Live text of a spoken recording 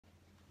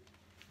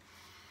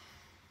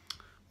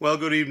Well,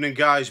 good evening,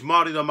 guys.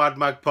 Marty the Mad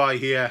Magpie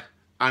here,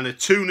 and a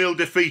 2-0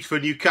 defeat for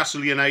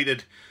Newcastle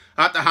United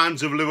at the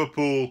hands of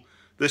Liverpool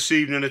this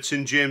evening at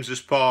St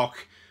James's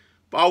Park.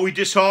 Are we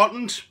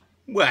disheartened?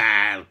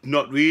 Well,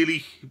 not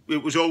really.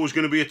 It was always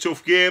going to be a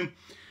tough game.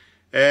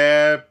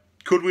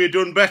 Could we have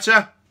done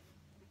better?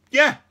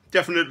 Yeah,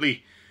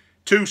 definitely.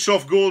 2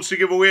 soft goals to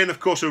give away and, of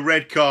course, a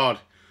red card.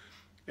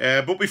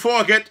 But before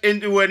I get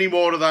into any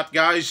more of that,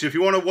 guys, if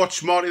you want to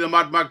watch Marty the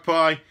Mad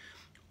Magpie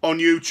on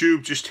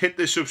YouTube, just hit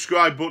the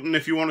subscribe button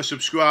if you want to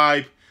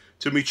subscribe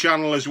to my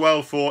channel as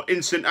well for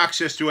instant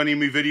access to any of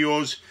my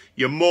videos.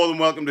 You're more than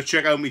welcome to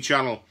check out my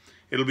channel.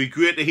 It'll be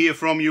great to hear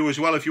from you as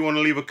well if you want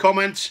to leave a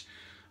comment.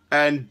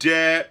 And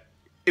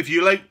if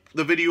you like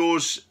the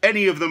videos,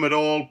 any of them at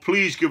all,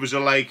 please give us a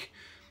like.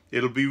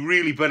 It'll be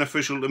really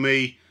beneficial to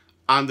me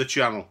and the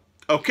channel.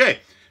 Okay,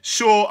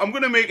 so I'm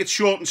going to make it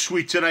short and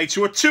sweet tonight.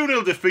 So a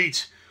 2-0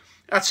 defeat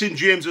at St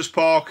James's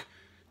Park.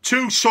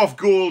 2 soft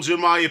goals,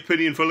 in my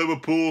opinion, for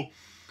Liverpool.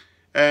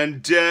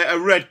 And a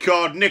red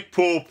card. Nick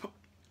Pope,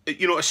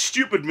 you know, a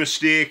stupid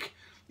mistake.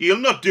 He'll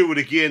not do it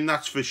again,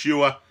 that's for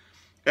sure.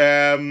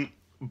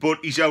 But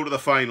he's out of the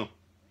final.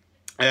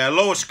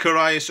 Lois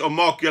Karius or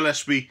Mark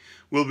Gillespie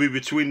will be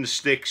between the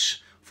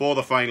sticks for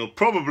the final.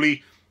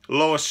 Probably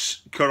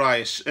Lois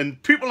Karius.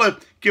 And people are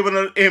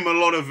giving him a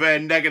lot of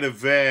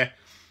negative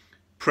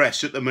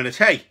press at the minute.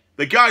 Hey,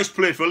 the guy's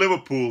played for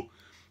Liverpool,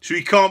 so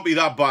he can't be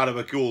that bad of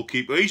a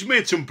goalkeeper. He's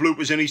made some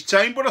bloopers in his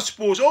time, but I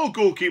suppose all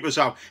goalkeepers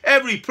have.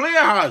 Every player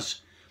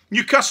has.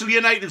 Newcastle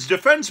United's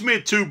defence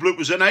made 2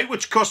 bloopers a night,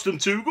 which cost them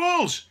 2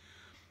 goals.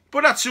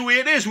 But that's the way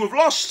it is. We've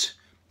lost.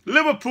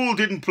 Liverpool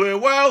didn't play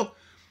well.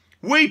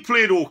 We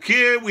played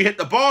okay. We hit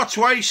the bar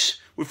twice.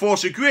 We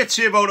forced a great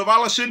save out of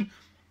Alisson.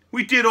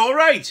 We did all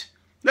right.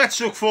 Let's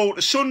look forward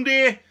to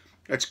Sunday.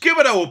 Let's give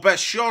it our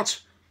best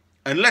shot.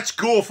 And let's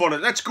go for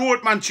it. Let's go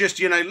at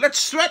Manchester United.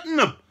 Let's threaten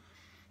them.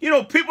 You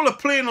know, people are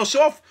playing us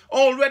off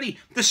already.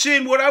 They're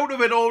saying we're out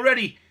of it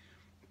already.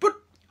 But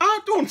I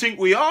don't think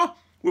we are.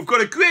 We've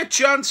got a great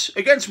chance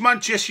against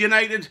Manchester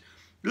United.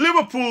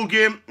 Liverpool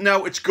game,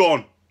 now it's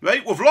gone.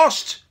 Right? We've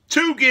lost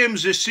 2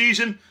 games this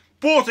season,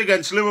 both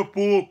against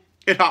Liverpool.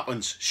 It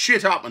happens.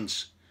 Shit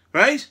happens.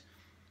 Right?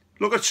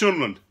 Look at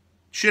Sunderland.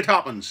 Shit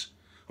happens.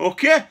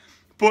 Okay?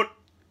 But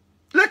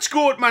let's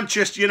go at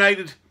Manchester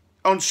United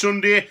on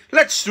Sunday.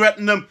 Let's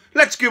threaten them.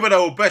 Let's give it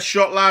our best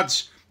shot,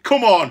 lads.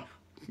 Come on.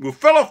 We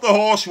fell off the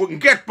horse, we can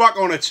get back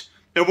on it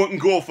and we can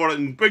go for it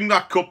and bring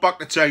that cup back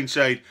to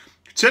Tyneside.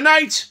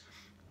 Tonight,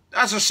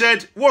 as I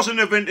said, wasn't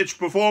a vintage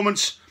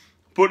performance,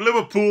 but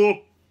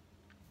Liverpool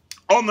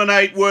on the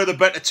night were the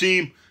better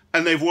team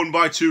and they've won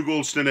by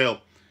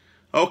 2-0.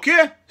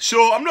 Okay,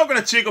 so I'm not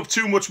going to take up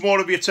too much more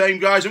of your time,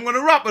 guys. I'm going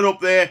to wrap it up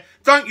there.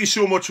 Thank you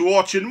so much for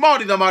watching.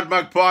 Marty the Mad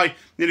Magpie.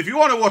 And if you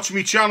want to watch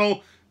my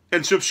channel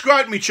and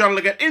subscribe to my channel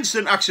to get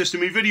instant access to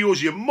my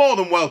videos, you're more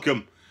than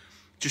welcome.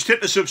 Just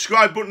hit the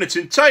subscribe button, it's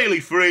entirely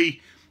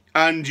free,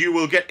 and you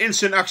will get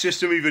instant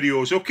access to my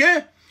videos,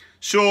 okay?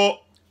 So,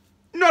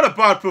 not a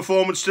bad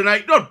performance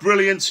tonight, not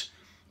brilliant.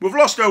 We've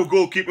lost our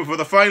goalkeeper for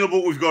the final,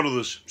 but we've got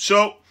others.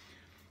 So,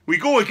 we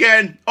go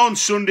again on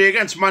Sunday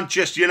against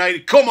Manchester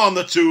United. Come on,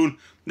 the Toon,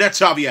 let's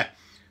have you.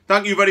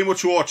 Thank you very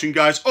much for watching,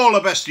 guys. All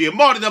the best to you.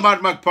 Marty the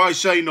Mad Magpie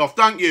signing off.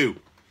 Thank you.